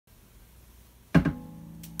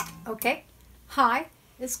Okay. Hi,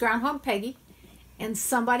 it's Groundhog Peggy, and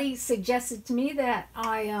somebody suggested to me that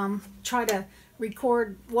I try to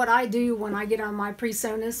record what I do when I get on my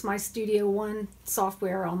PreSonus, my Studio One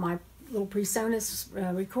software, on my little PreSonus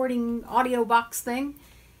recording audio box thing,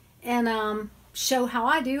 and show how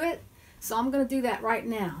I do it. So I'm going to do that right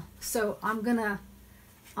now. So I'm going to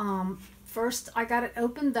first, I got it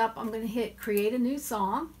opened up. I'm going to hit create a new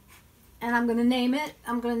song, and I'm going to name it.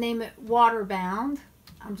 I'm going to name it Waterbound.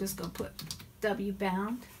 I'm just going to put W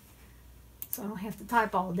bound so I don't have to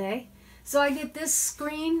type all day. So I get this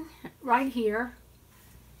screen right here,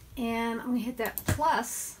 and I'm going to hit that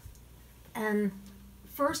plus, and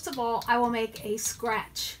first of all I will make a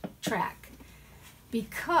scratch track,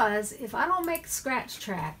 because if I don't make a scratch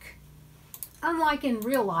track, unlike in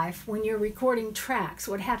real life when you're recording tracks,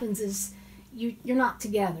 what happens is you're not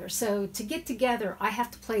together. So to get together, I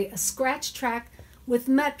have to play a scratch track with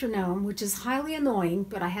metronome, which is highly annoying,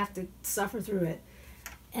 but I have to suffer through it.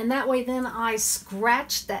 And that way then I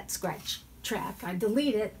scratch that scratch track. I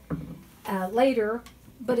delete it later,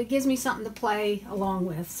 but it gives me something to play along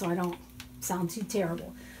with so I don't sound too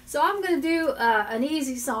terrible. So I'm going to do an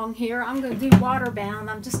easy song here. I'm going to do Waterbound.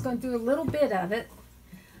 I'm just going to do a little bit of it.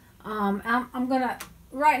 I'm going to,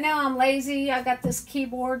 right now I'm lazy. I got this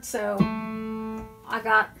keyboard, so I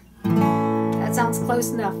got, that sounds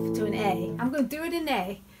close enough to an A. I'm going to do it in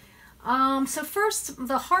A. So first,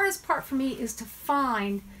 the hardest part for me is to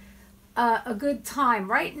find a good time.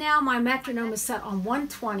 Right now my metronome is set on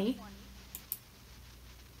 120,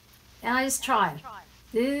 and I just try.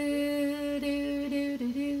 Do, do, do, do,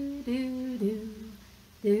 do, do, do,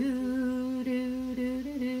 do, do, do, do,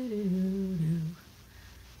 do, do.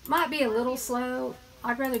 Might be a little slow.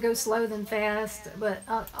 I'd rather go slow than fast, but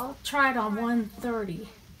I'll try it on 130.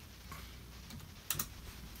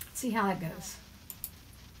 See how it goes.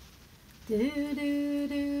 Do, do, do,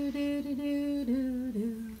 do, do, do, do,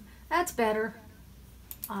 do. That's better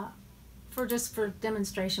for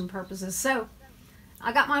demonstration purposes. So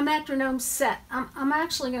I got my metronome set. I'm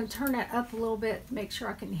actually going to turn that up a little bit to make sure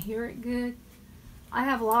I can hear it good. I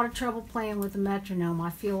have a lot of trouble playing with the metronome.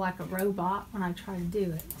 I feel like a robot when I try to do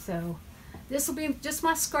it. So this will be just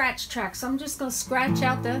my scratch track. So I'm just going to scratch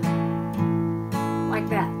out the, like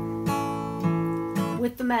that,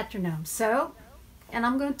 with the metronome. So, and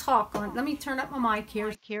I'm going to talk on, let me turn up my mic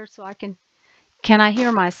here so I can I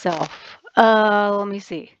hear myself? Let me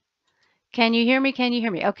see. Can you hear me? Can you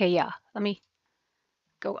hear me? Okay, yeah. Let me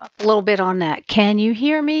go up a little bit on that. Can you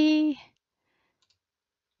hear me?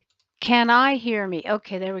 Can I hear me?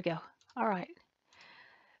 Okay, there we go. All right.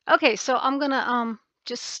 Okay, so I'm gonna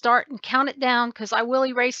just start and count it down because I will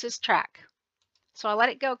erase this track. So I let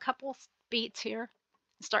it go a couple beats here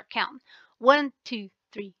and start counting. 1, 2,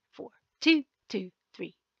 3, 4. 2, 2,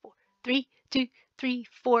 3, 4. 3, 2, 3,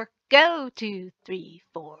 4. Go 2, 3,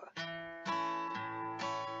 4.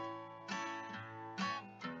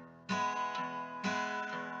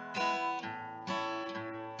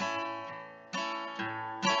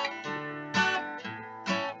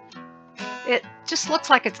 It just looks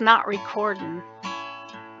like it's not recording.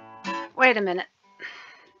 Wait a minute.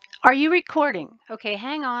 Are you recording? Okay,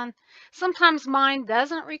 hang on. Sometimes mine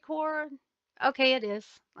doesn't record. Okay, it is.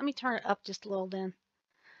 Let me turn it up just a little then.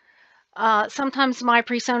 Sometimes my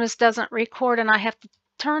PreSonus doesn't record and I have to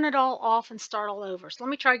turn it all off and start all over. So let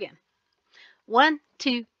me try again. 1,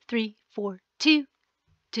 2, 3, 4, 2,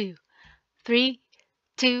 2, 3,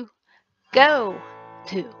 2, go.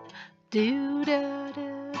 2. Do da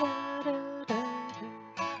da da da da.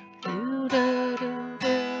 Do da da da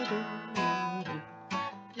da da.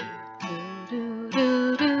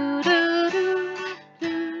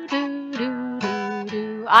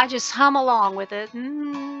 I just hum along with it.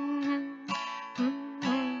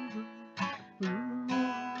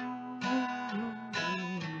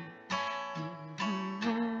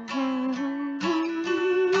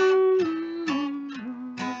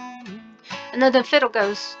 And then the fiddle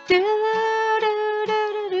goes.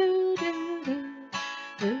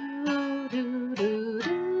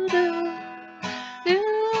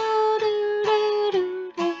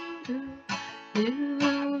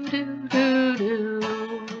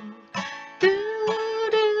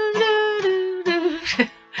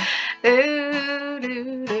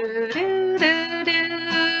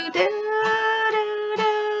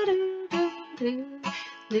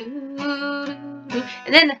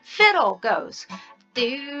 And then the fiddle goes.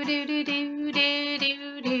 Do do do do do do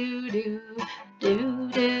do do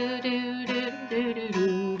do do do do do do do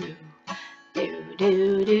do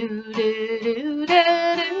do do do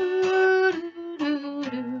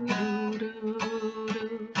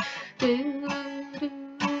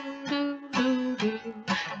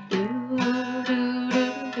do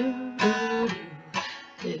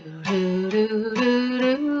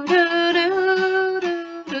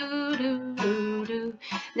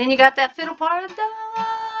got that fiddle part? Da,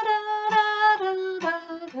 da, da, da,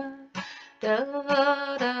 da, da,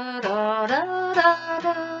 da, da, da, da, da,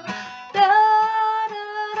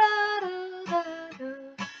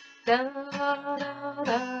 da,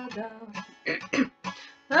 da, da,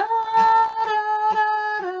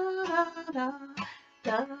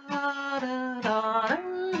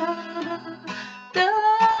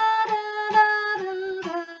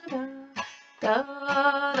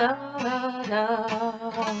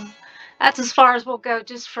 That's as far as we'll go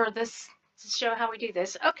just for this to show how we do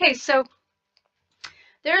this. Okay, so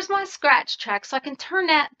there's my scratch track, so I can turn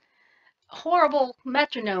that horrible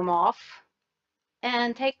metronome off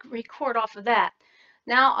and record off of that.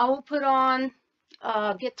 Now I will put on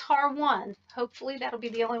guitar 1. Hopefully that'll be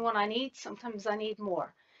the only one I need. Sometimes I need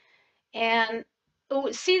more. And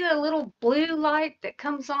see the little blue light that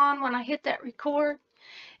comes on when I hit that record?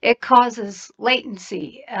 It causes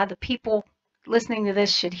latency. The people listening to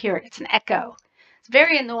this should hear it. It's an echo. It's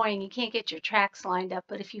very annoying. You can't get your tracks lined up,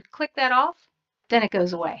 but if you click that off, then it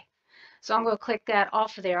goes away. So I'm going to click that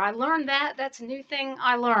off of there. I learned that. That's a new thing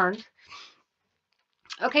I learned.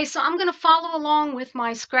 Okay, so I'm going to follow along with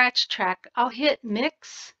my scratch track. I'll hit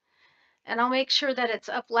mix, and I'll make sure that it's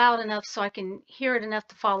up loud enough so I can hear it enough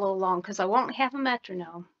to follow along, because I won't have a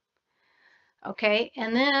metronome. Okay,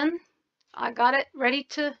 and then I got it ready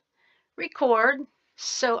to record,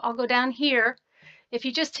 so I'll go down here. If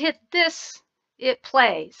you just hit this, it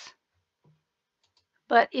plays.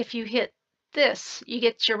 But if you hit this, you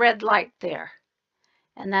get your red light there,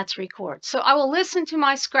 and that's record. So I will listen to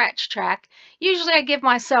my scratch track. Usually I give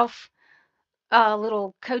myself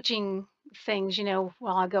little coaching things, you know,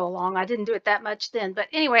 while I go along. I didn't do it that much then, but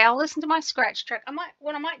anyway, I'll listen to my scratch track.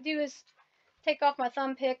 What I might do is take off my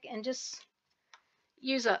thumb pick and just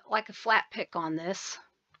use like a flat pick on this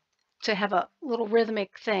to have a little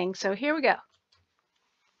rhythmic thing. So here we go.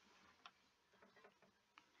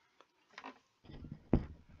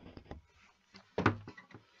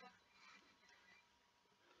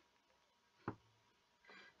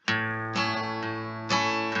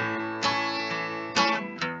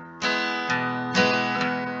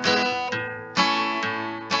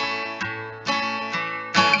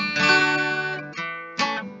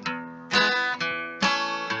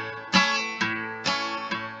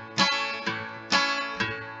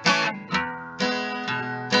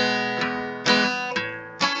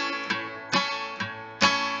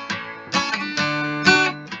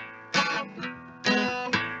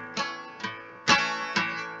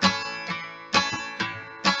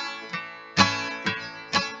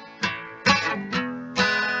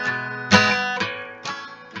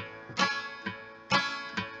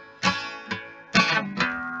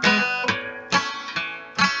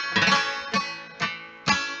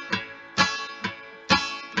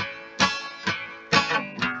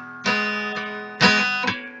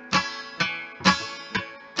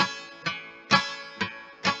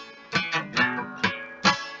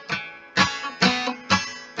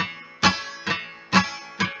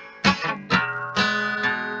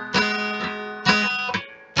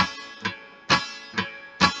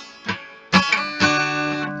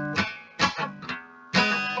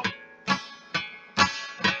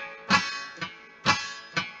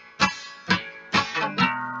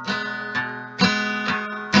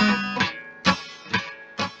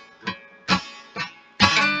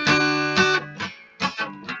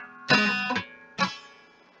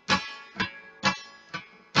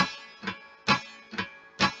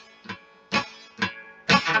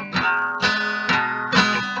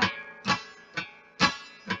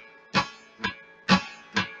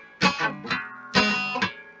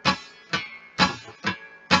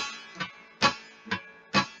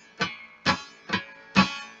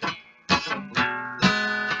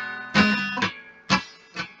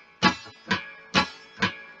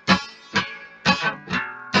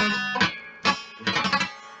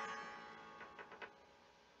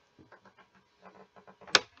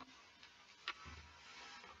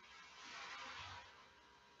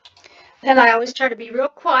 Then I always try to be real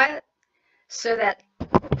quiet so that,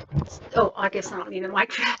 oh, I guess I don't need a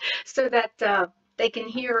mic for that, so that they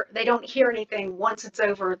don't hear anything once it's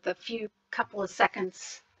over the couple of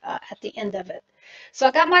seconds at the end of it. So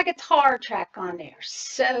I got my guitar track on there.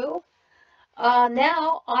 So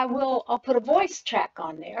now I'll put a voice track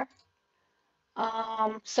on there.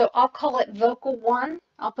 So I'll call it vocal 1.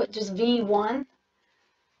 I'll put just V1.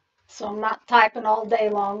 So I'm not typing all day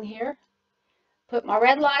long here. Put my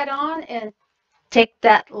red light on and take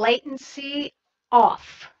that latency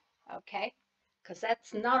off, okay? Because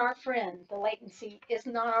that's not our friend. The latency is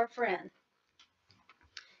not our friend.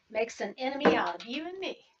 Makes an enemy out of you and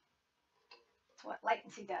me. That's what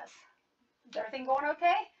latency does. Is everything going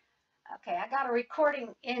okay? Okay, I got a recording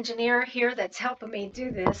engineer here that's helping me do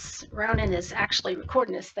this. Ronan is actually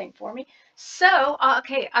recording this thing for me. So,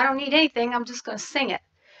 okay, I don't need anything. I'm just going to sing it.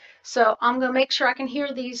 So I'm going to make sure I can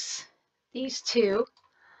hear these two,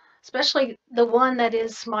 especially the one that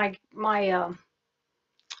is my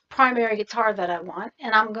primary guitar that I want.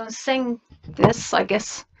 And I'm going to sing this. I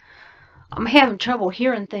guess I'm having trouble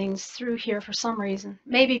hearing things through here for some reason.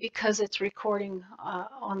 Maybe because it's recording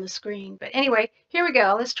on the screen. But anyway, here we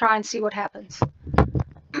go. Let's try and see what happens.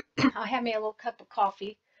 I'll have me a little cup of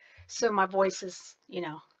coffee so my voice is,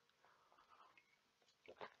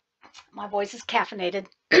 my voice is caffeinated.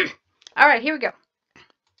 All right, here we go.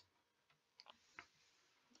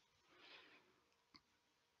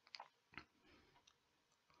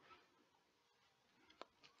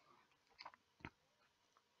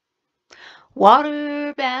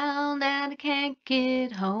 Water bound and I can't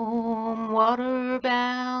get home. Water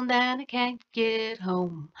bound and I can't get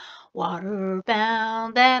home. Water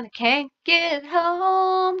bound and I can't get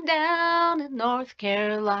home down in North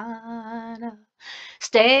Carolina.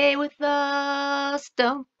 Stay with us,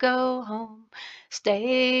 don't go home.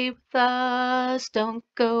 Stay with us, don't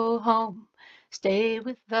go home. Stay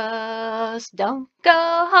with us, don't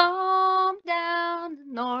go home down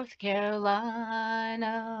in North Carolina.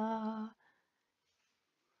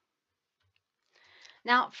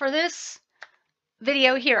 Now, for this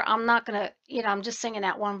video here, I'm not going to, I'm just singing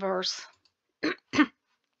that one verse.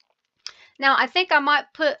 Now, I think I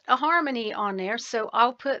might put a harmony on there, so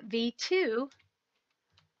I'll put V2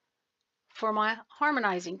 for my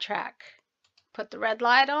harmonizing track. Put the red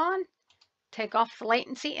light on, take off the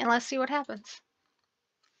latency, and let's see what happens.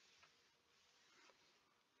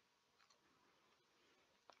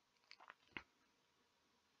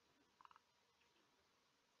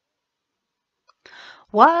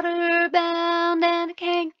 Water bound and I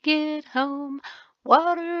can't get home.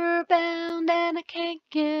 Water bound and I can't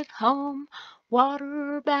get home.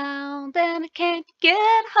 Water bound and I can't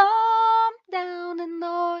get home down in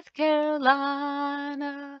North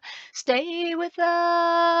Carolina. Stay with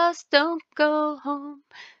us, don't go home.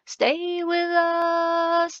 Stay with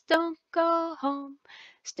us, don't go home.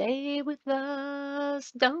 Stay with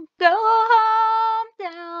us, don't go home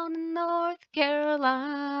down in North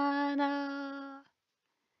Carolina.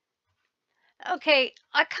 Okay,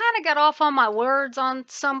 I kind of got off on my words on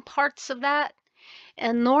some parts of that,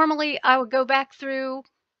 and normally I would go back through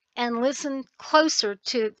and listen closer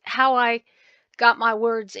to how I got my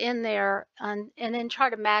words in there and then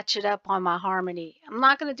try to match it up on my harmony. I'm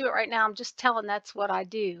not going to do it right now. I'm just telling that's what I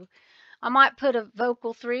do. I might put a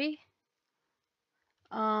vocal 3.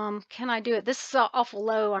 Can I do it? This is awful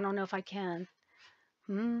low. I don't know if I can.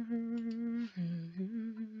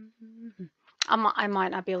 I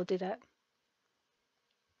might not be able to do that.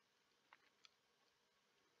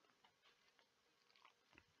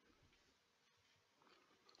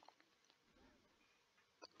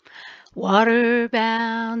 Water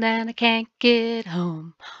bound and I can't get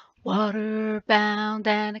home. Water bound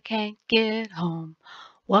and I can't get home.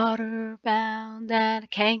 Water bound and I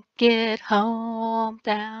can't get home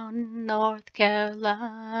down in North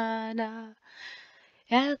Carolina.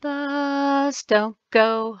 With us, don't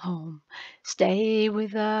go home. Stay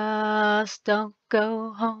with us, don't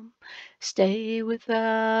go home. Stay with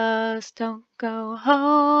us, don't go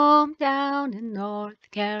home down in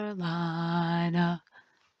North Carolina.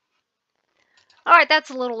 All right, that's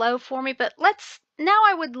a little low for me, but now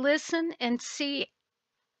I would listen and see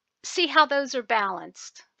how those are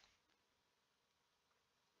balanced.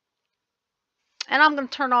 And I'm going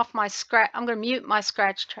to turn off my I'm going to mute my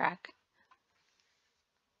scratch track.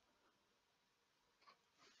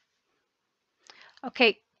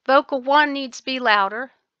 Okay, vocal 1 needs to be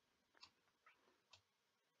louder.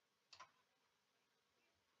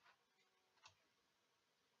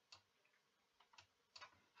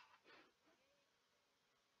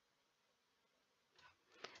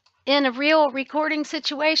 In a real recording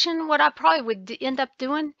situation, what I probably would end up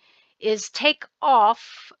doing is take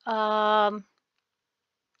off, wait a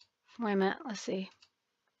minute, let's see.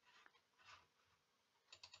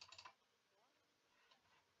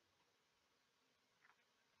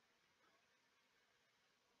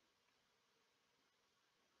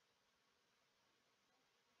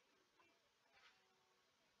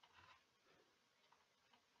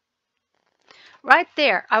 Right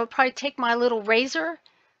there, I would probably take my little razor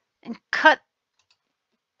and cut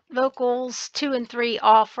vocals 2 and 3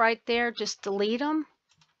 off right there, just delete them.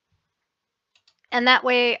 And that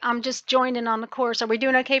way I'm just joining on the chorus. Are we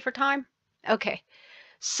doing okay for time? Okay.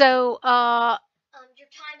 So, your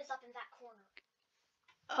time is up in that corner.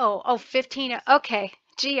 Oh, 15. Okay.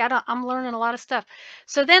 Gee, I'm learning a lot of stuff.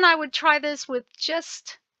 So then I would try this with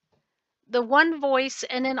just the one voice,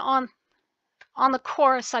 and then on the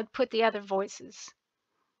chorus I'd put the other voices.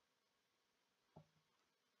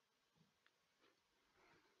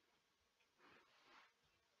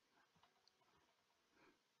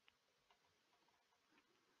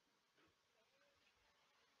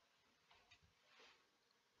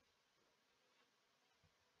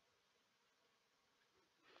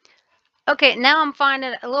 Okay, now I'm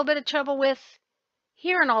finding a little bit of trouble with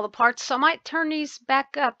hearing all the parts, so I might turn these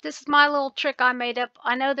back up. This is my little trick I made up.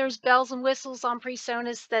 I know there's bells and whistles on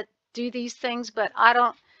presonus that do these things, but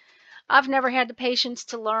I've never had the patience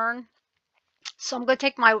to learn. So I'm going to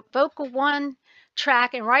take my vocal 1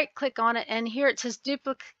 track and right click on it, and here it says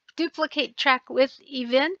duplicate track with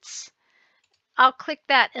events. I'll click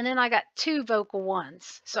that, and then I got 2 vocal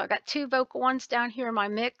 1s. So I got 2 vocal 1s down here in my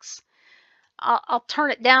mix. I'll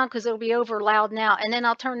turn it down because it'll be over loud now, and then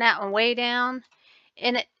I'll turn that one way down,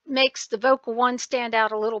 and it makes the vocal 1 stand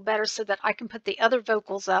out a little better so that I can put the other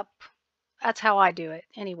vocals up. That's how I do it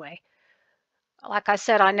anyway. Like I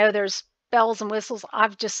said, I know there's bells and whistles.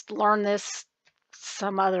 I've just learned this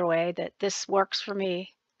some other way that this works for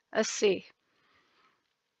me. Let's see.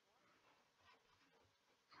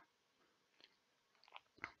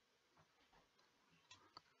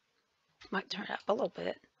 Might turn it up a little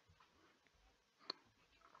bit.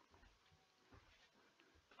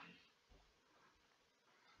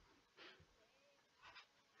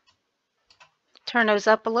 Turn those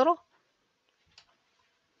up a little.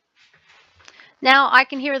 Now I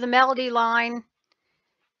can hear the melody line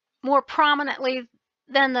more prominently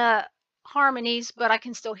than the harmonies, but I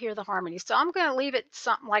can still hear the harmonies. So I'm going to leave it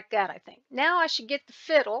something like that, I think. Now I should get the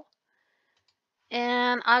fiddle,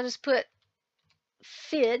 and I'll just put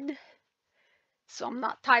fid, so I'm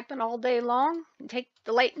not typing all day long, and take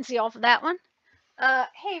the latency off of that one.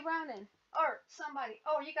 Hey, Ronan, or somebody.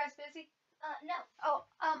 Oh, are you guys busy? No. Oh,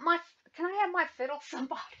 can I have my fiddle?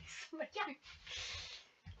 Somebody.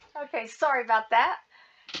 Okay, sorry about that.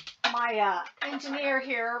 My engineer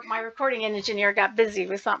here, my recording engineer, got busy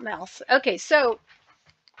with something else. Okay, so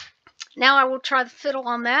now I will try the fiddle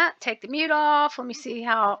on that. Take the mute off. Let me see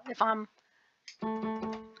if I'm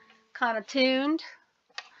kind of tuned.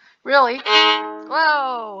 Really?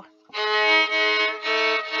 Whoa.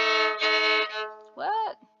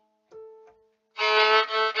 What?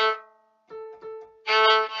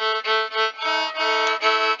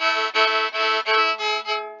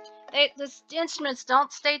 The instruments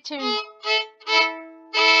don't stay tuned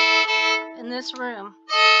in this room.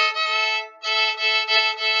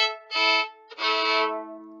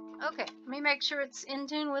 Okay, let me make sure it's in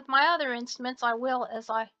tune with my other instruments. I will as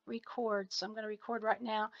I record. So I'm going to record right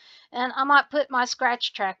now. And I might put my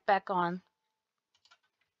scratch track back on.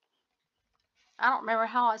 I don't remember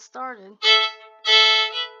how I started.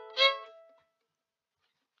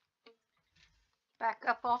 Back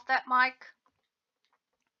up off that mic.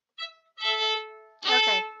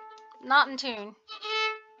 Okay, not in tune.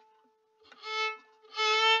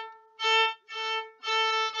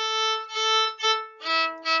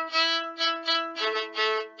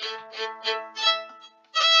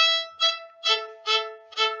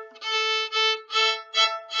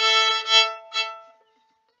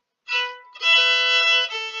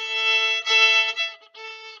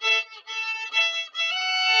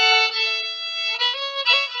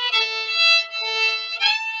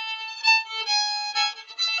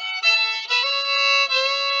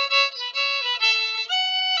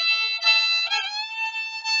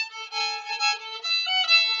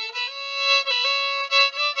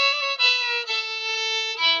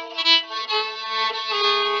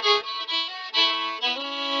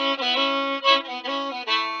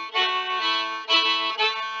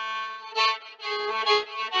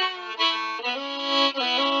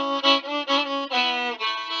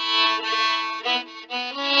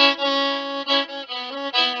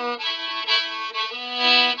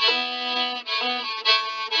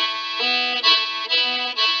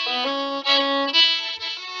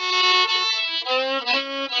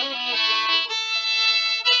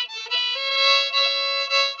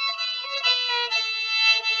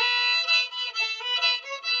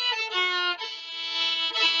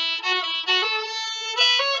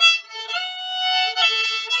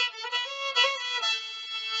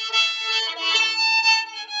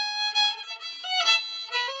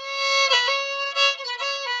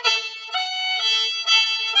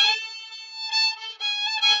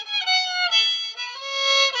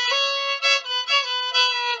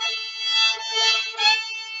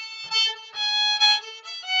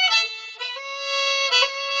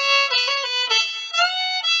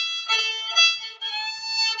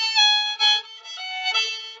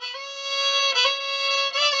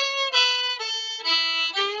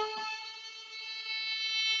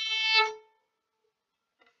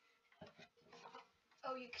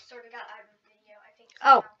 sort of got out of the video. I think.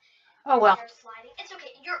 Oh well. Sliding. It's okay.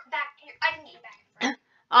 You're back. I can get you back in front.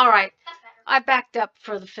 All right. That's better. I backed up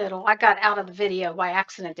for the fiddle. I got out of the video by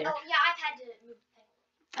accident there. Oh yeah, I've had to move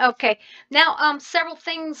the thing. Okay. Now, several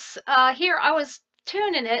things here. I was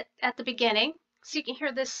tuning it at the beginning, so you can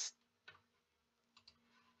hear this.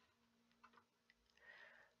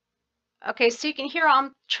 Okay, so you can hear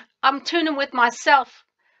I'm tuning with myself.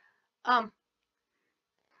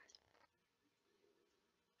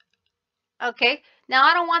 Okay. Now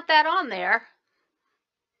I don't want that on there.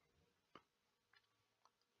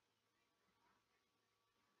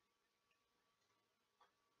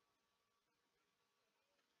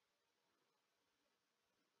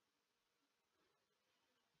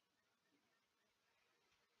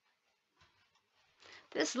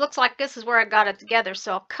 This looks like this is where I got it together,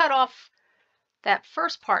 so I'll cut off that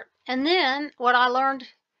first part. And then what I learned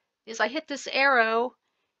is I hit this arrow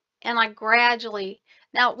and I gradually,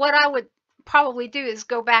 now what I would probably do is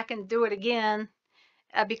go back and do it again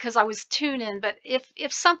because I was tuning, but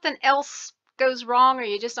if something else goes wrong or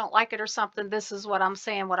you just don't like it or something, this is what I'm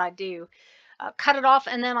saying what I do. Cut it off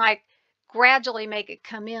and then I gradually make it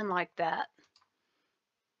come in like that.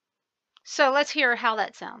 So let's hear how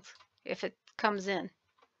that sounds if it comes in.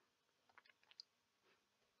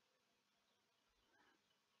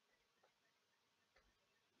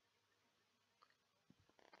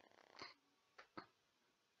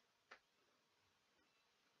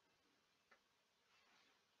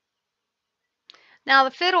 Now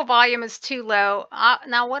the fiddle volume is too low.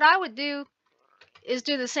 Now what I would do is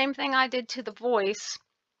do the same thing I did to the voice.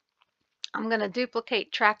 I'm going to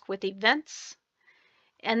duplicate track with events,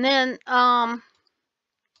 and then I'll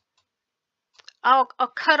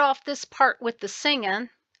cut off this part with the singing.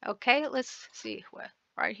 Okay, let's see what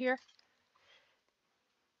right here.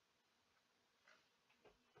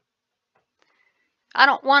 I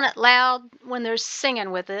don't want it loud when there's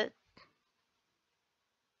singing with it.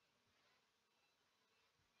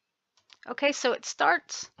 Okay, so it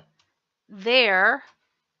starts there.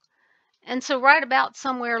 And so right about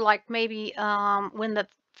somewhere like maybe when the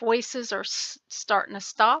voices are starting to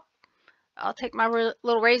stop, I'll take my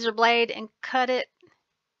little razor blade and cut it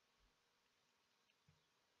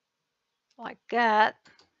like that.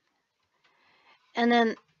 And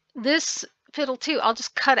then this fiddle 2, I'll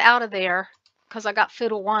just cut out of there because I got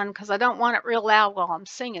fiddle 1 because I don't want it real loud while I'm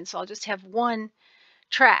singing. So I'll just have one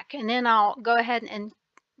track and then I'll go ahead and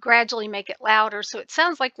gradually make it louder. So it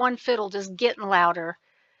sounds like one fiddle just getting louder,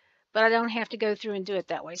 but I don't have to go through and do it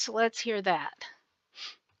that way. So let's hear that.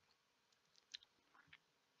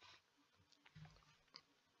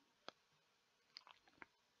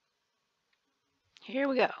 Here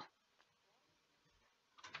we go.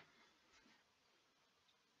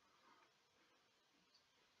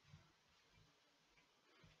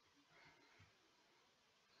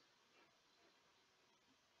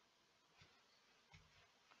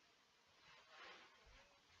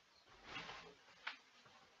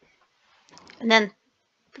 And then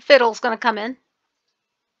the fiddle's going to come in.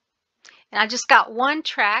 And I just got one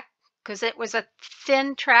track because it was a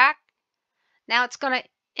thin track. Now it's going to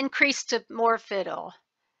increase to more fiddle.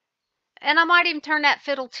 And I might even turn that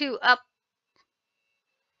fiddle 2 up.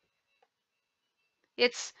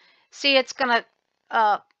 See, it's going to,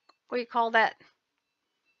 what do you call that?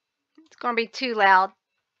 It's going to be too loud.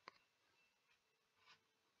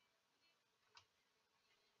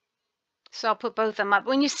 So I'll put both of them up.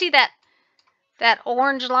 When you see that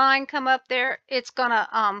orange line come up there, it's going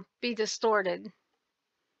to be distorted.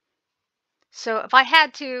 So if I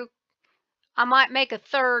had to, I might make a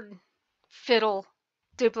third fiddle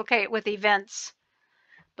duplicate with events,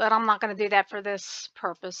 but I'm not going to do that for this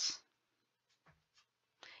purpose.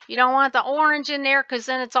 You don't want the orange in there because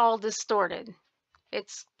then it's all distorted.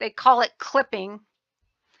 They call it clipping.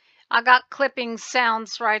 I got clipping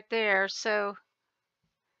sounds right there, so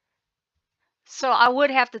I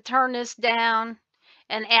would have to turn this down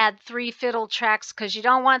and add 3 fiddle tracks because you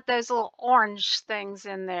don't want those little orange things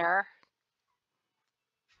in there.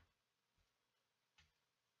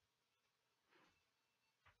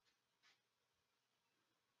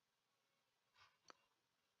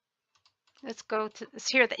 Let's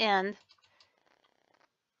hear the end.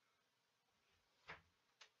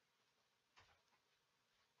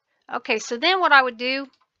 Okay, so then what I would do,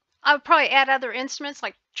 I would probably add other instruments,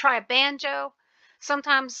 like try a banjo.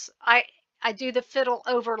 Sometimes I do the fiddle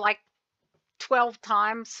over like 12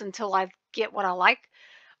 times until I get what I like.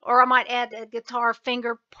 Or I might add a guitar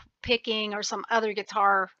finger picking or some other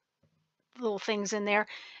guitar little things in there.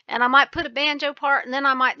 And I might put a banjo part and then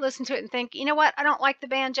I might listen to it and think, you know what, I don't like the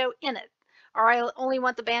banjo in it. or I only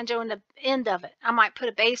want the banjo in the end of it. I might put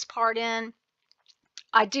a bass part in.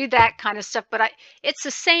 I do that kind of stuff, but it's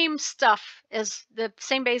the same stuff, as the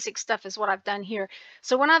same basic stuff as what I've done here.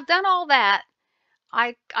 So when I've done all that,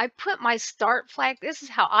 I put my start flag. This is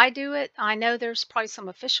how I do it. I know there's probably some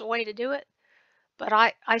official way to do it, but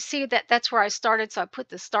I see that that's where I started, so I put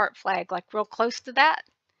the start flag like real close to that.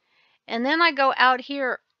 And then I go out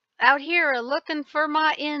here looking for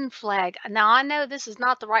my end flag. Now I know this is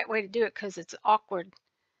not the right way to do it because it's awkward.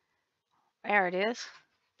 There it is.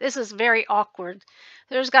 This is very awkward.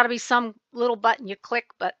 There's got to be some little button you click,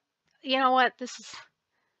 but you know what?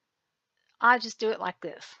 I just do it like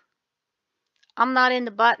this. I'm not into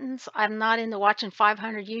buttons. I'm not into watching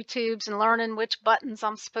 500 YouTubes and learning which buttons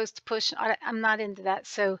I'm supposed to push. I'm not into that.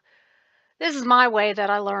 So this is my way that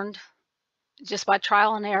I learned just by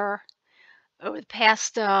trial and error over the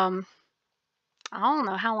past, I don't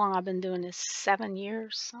know how long I've been doing this, 7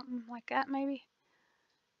 years, something like that maybe.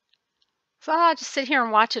 So I just sit here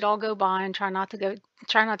and watch it all go by and try not to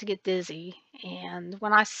get dizzy. And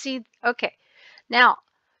when I see, okay, now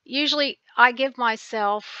usually I give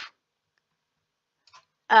myself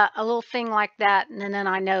a little thing like that, and then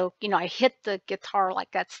I know, I hit the guitar like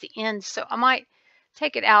that's the end. So I might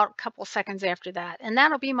take it out a couple seconds after that, and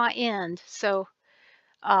that'll be my end. So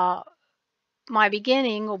my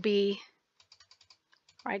beginning will be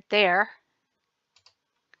right there.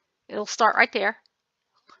 It'll start right there.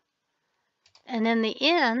 And then the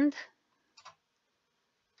end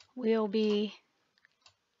will be,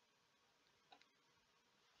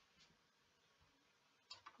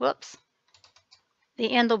 whoops, the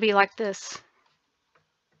end will be like this.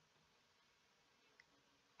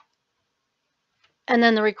 And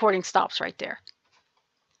then the recording stops right there.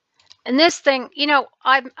 And this thing,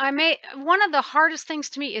 I made, one of the hardest things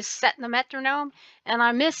to me is setting the metronome, and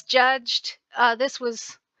I misjudged. This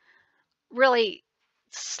was really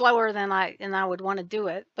slower than I would want to do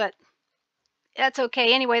it, but that's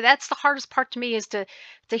okay. Anyway, that's the hardest part to me, is to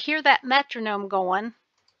hear that metronome going,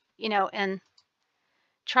 and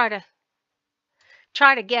try to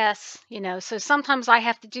guess, So sometimes I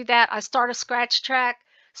have to do that. I start a scratch track,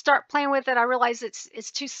 start playing with it. I realize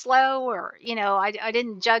it's too slow, or I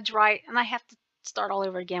didn't judge right, and I have to start all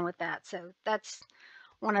over again with that. So that's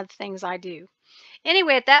one of the things I do.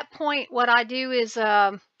 Anyway, at that point, what I do is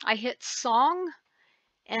I hit song,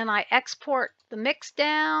 and I export the mix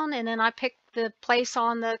down, and then I pick the place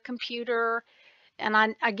on the computer, and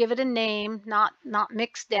I give it a name, not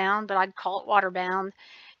mixed down, but I'd call it waterbound.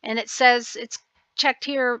 And it says it's checked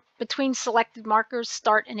here between selected markers,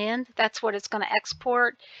 start and end. That's what it's going to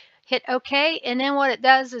export. Hit OK, and then what it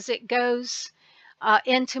does is it goes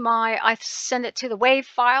into I send it to the WAV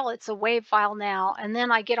file. It's a WAV file now, and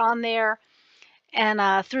then I get on there,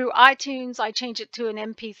 and through iTunes I change it to an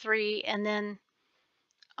MP3, and then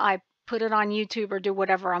I put it on YouTube or do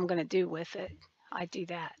whatever I'm going to do with it. I do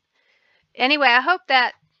that. Anyway, I hope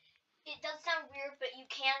that... It does sound weird, but you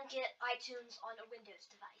can get iTunes on a Windows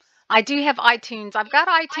device. I do have iTunes. I've got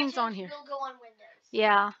iTunes on here. Will go on Windows.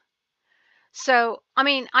 Yeah. So, I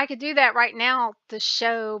mean, I could do that right now to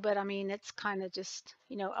show, but I mean, it's kind of just,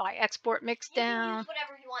 I export mix down. You can use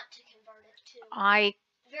whatever you want to convert it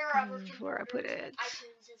to. Where I put it.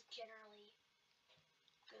 iTunes is generally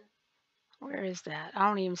good. Where is that? I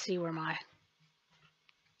don't even see where my...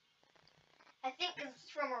 I think it's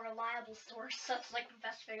from a reliable source, so it's like the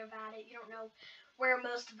best thing about it. You don't know where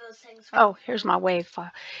most of those things come Oh, here's my WAV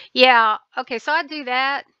file. Yeah, okay, so I do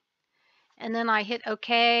that, and then I hit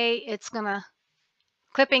OK. It's gonna...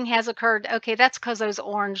 Clipping has occurred. Okay, that's because those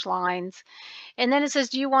orange lines. And then it says,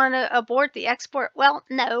 do you want to abort the export? Well,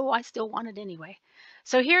 no, I still want it anyway.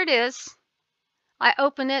 So here it is. I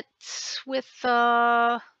open it with, with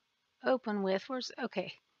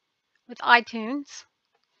iTunes.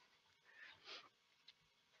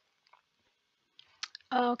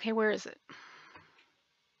 Okay, where is it?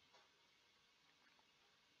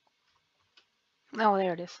 Oh,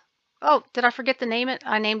 there it is. Oh, did I forget to name it?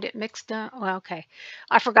 I named it Mixed Down. Well, okay.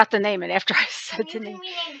 I forgot to name it after I said the name.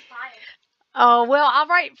 Oh, well,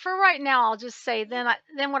 for right now, I'll just say, then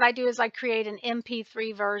what I do is I create an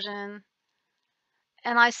MP3 version,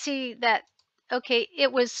 and I see that, okay,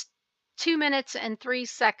 it was 2 minutes and 3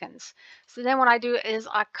 seconds. So then what I do is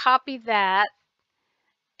I copy that,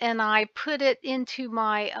 and I put it into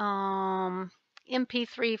my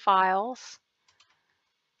MP3 files.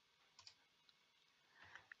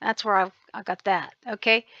 That's where I got that.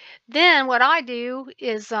 Okay. Then what I do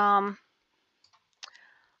is I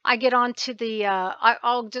get onto the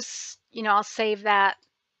I'll just I'll save that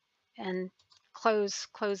and close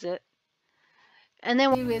it. And then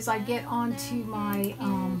what I do is I get onto my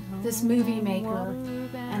this movie maker,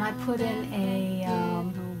 and I put in a,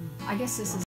 I guess this is